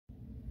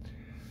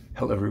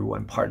Hello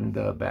everyone, pardon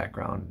the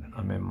background.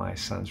 I'm in my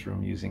son's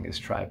room using his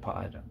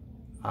tripod.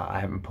 I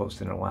haven't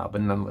posted in a while, but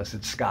nonetheless,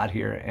 it's Scott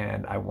here,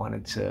 and I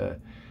wanted to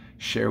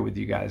share with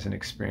you guys an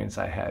experience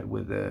I had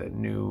with a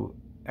new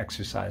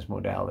exercise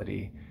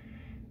modality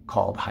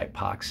called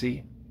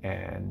Hypoxi.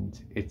 And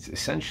it's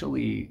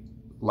essentially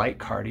light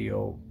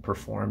cardio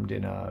performed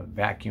in a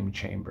vacuum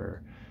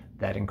chamber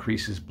that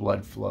increases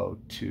blood flow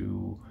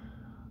to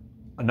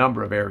a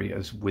number of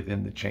areas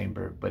within the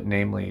chamber, but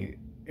namely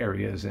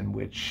areas in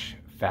which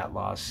fat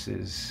loss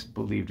is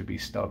believed to be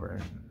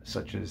stubborn,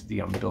 such as the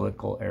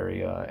umbilical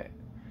area,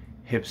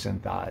 hips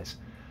and thighs.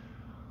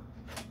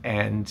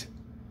 And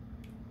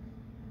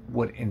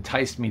what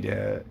enticed me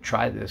to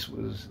try this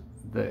was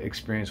the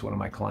experience one of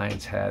my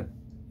clients had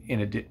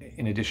in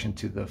addition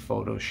to the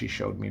photos she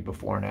showed me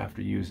before and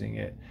after using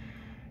it,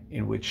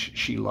 in which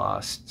she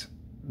lost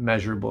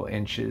measurable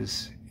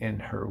inches in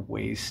her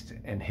waist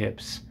and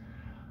hips.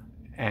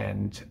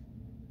 And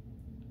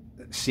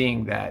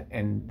seeing that,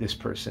 and this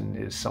person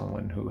is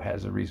someone who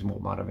has a reasonable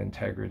amount of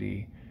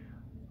integrity,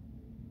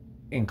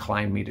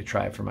 inclined me to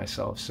try it for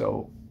myself.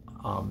 So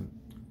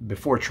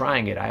before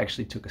trying it, I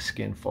actually took a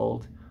skin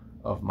fold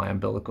of my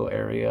umbilical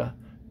area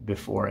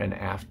before and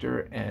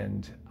after,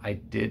 and I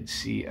did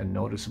see a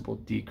noticeable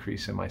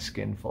decrease in my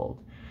skin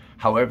fold.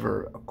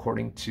 However,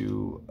 according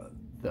to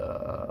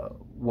the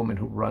woman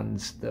who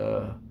runs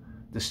the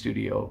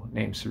studio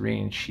named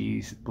Serene,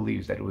 she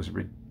believes that it was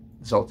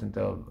resultant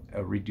of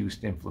a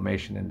reduced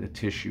inflammation in the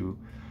tissue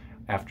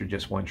after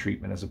just one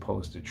treatment, as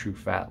opposed to true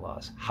fat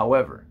loss.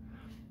 However,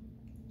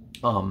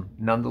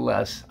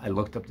 nonetheless, I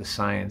looked up the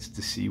science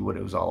to see what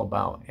it was all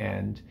about,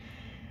 and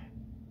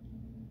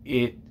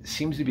it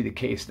seems to be the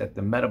case that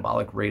the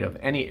metabolic rate of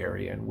any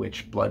area in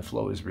which blood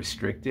flow is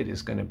restricted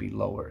is going to be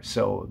lower.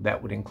 So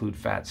that would include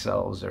fat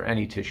cells or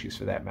any tissues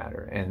for that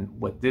matter. And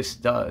what this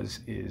does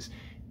is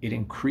it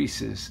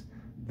increases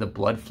the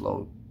blood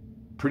flow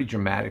pretty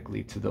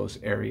dramatically to those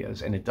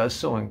areas, and it does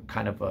so in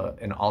kind of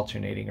an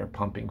alternating or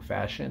pumping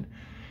fashion.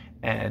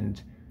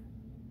 And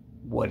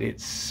what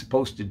it's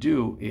supposed to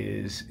do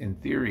is, in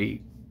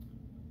theory,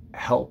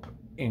 help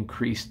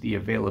increase the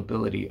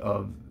availability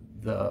of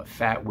the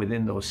fat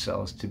within those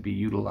cells to be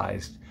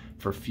utilized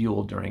for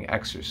fuel during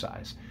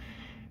exercise.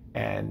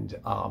 And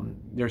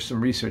there's some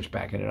research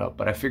backing it up,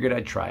 but I figured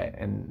I'd try it.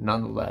 And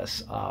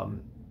nonetheless,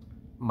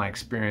 my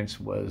experience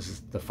was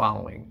the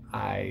following.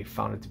 I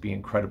found it to be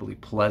incredibly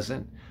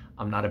pleasant.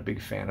 I'm not a big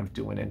fan of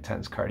doing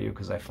intense cardio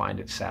because I find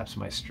it saps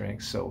my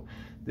strength. So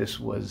this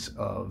was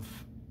of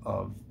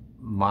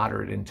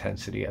moderate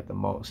intensity at the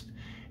most.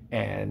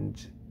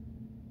 And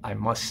I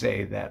must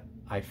say that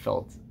I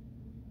felt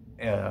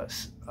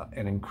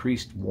an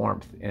increased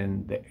warmth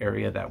in the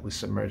area that was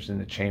submerged in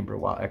the chamber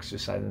while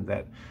exercising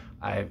that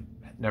I've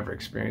never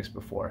experienced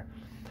before.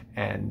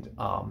 And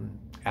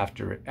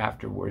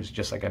afterwards,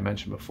 just like I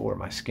mentioned before,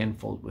 my skin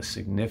fold was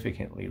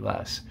significantly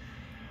less.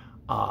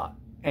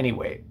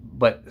 Anyway,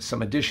 but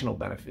some additional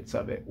benefits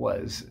of it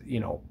was,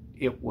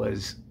 it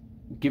was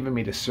giving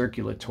me the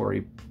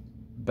circulatory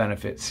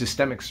benefit,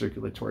 systemic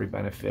circulatory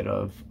benefit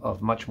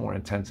of much more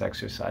intense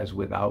exercise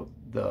without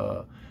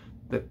the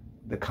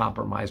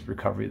compromised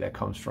recovery that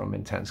comes from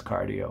intense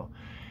cardio.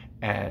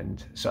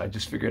 And so I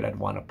just figured I'd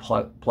want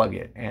to plug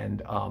it.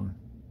 And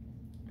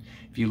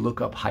if you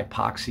look up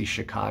Hypoxi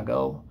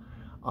Chicago,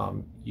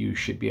 you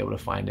should be able to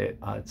find it.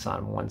 It's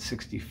on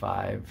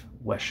 165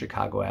 West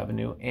Chicago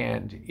Avenue.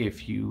 And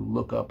if you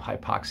look up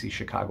Hypoxi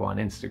Chicago on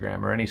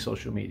Instagram or any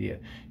social media,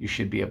 you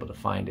should be able to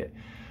find it.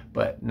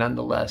 But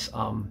nonetheless,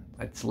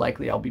 it's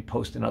likely I'll be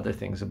posting other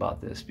things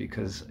about this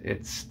because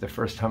it's the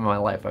first time in my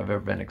life I've ever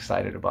been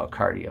excited about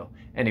cardio.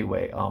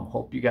 Anyway,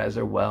 hope you guys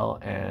are well,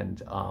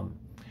 and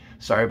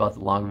sorry about the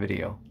long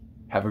video.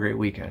 Have a great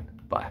weekend.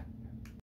 Bye.